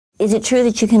Is it true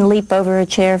that you can leap over a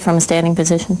chair from a standing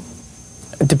position?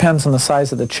 It depends on the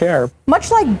size of the chair.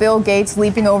 Much like Bill Gates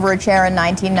leaping over a chair in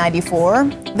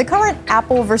 1994, the current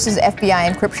Apple versus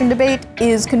FBI encryption debate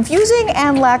is confusing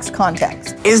and lacks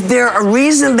context. Is there a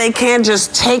reason they can't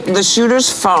just take the shooter's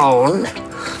phone,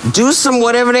 do some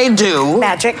whatever they do?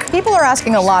 Magic. People are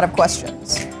asking a lot of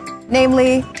questions.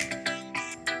 Namely,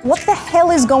 what the hell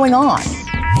is going on?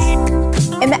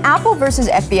 In the Apple versus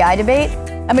FBI debate,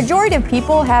 a majority of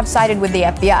people have sided with the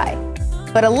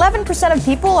FBI. But 11% of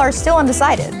people are still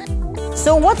undecided.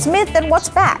 So what's myth and what's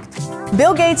fact?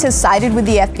 Bill Gates has sided with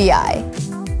the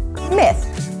FBI. Myth.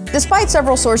 Despite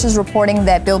several sources reporting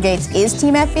that Bill Gates is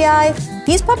Team FBI,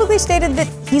 he's publicly stated that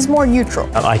he's more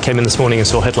neutral. I came in this morning and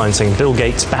saw headlines saying Bill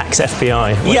Gates backs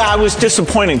FBI. Yeah, I was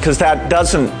disappointed because that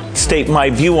doesn't state my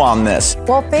view on this.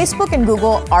 While Facebook and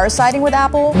Google are siding with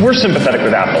Apple, we're sympathetic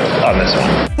with Apple on this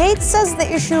one. Gates says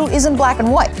the issue isn't black and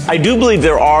white. I do believe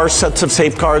there are sets of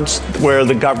safeguards where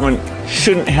the government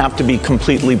shouldn't have to be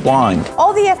completely blind.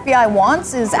 All the FBI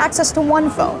wants is access to one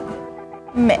phone.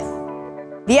 Myth.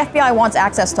 The FBI wants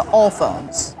access to all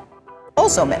phones.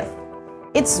 Also myth.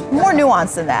 It's more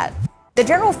nuanced than that. The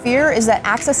general fear is that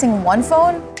accessing one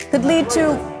phone could lead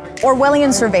to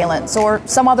Orwellian surveillance or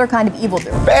some other kind of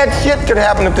evildoer. Bad shit could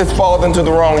happen if this falls into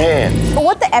the wrong hands. But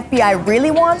what the FBI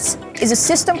really wants is a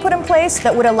system put in place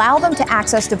that would allow them to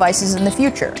access devices in the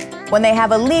future, when they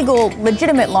have a legal,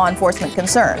 legitimate law enforcement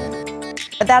concern.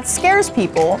 But that scares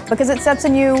people because it sets a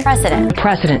new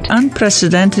Precedent.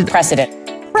 Unprecedented.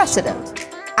 precedent.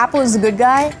 Apple is the good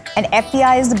guy, and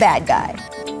FBI is the bad guy.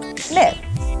 Myth.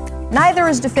 Neither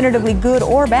is definitively good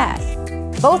or bad.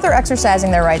 Both are exercising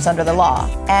their rights under the law,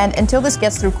 and until this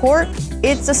gets through court,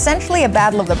 it's essentially a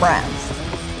battle of the brands.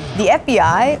 The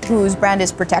FBI, whose brand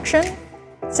is protection,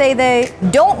 say they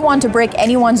don't want to break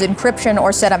anyone's encryption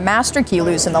or set a master key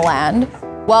loose in the land,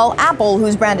 while Apple,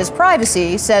 whose brand is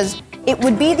privacy, says it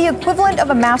would be the equivalent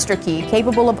of a master key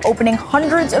capable of opening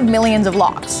hundreds of millions of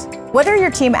locks. Whether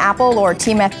you're Team Apple or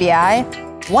Team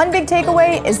FBI, one big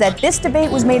takeaway is that this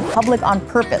debate was made public on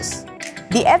purpose.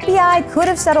 The FBI could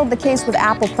have settled the case with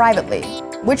Apple privately,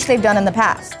 which they've done in the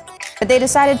past. But they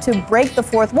decided to break the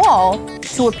fourth wall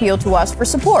to appeal to us for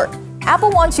support. Apple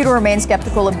wants you to remain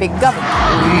skeptical of big government.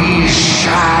 We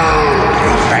shall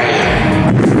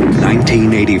prevail.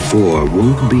 1984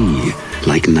 won't be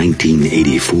like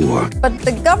 1984. But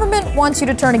the government wants you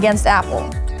to turn against Apple,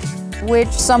 which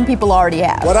some people already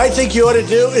have. What I think you ought to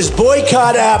do is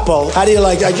boycott Apple. How do you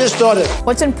like that? I just thought it.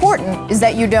 What's important is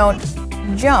that you don't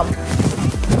jump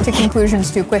to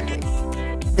conclusions too quickly.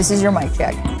 This is your mic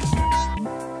check.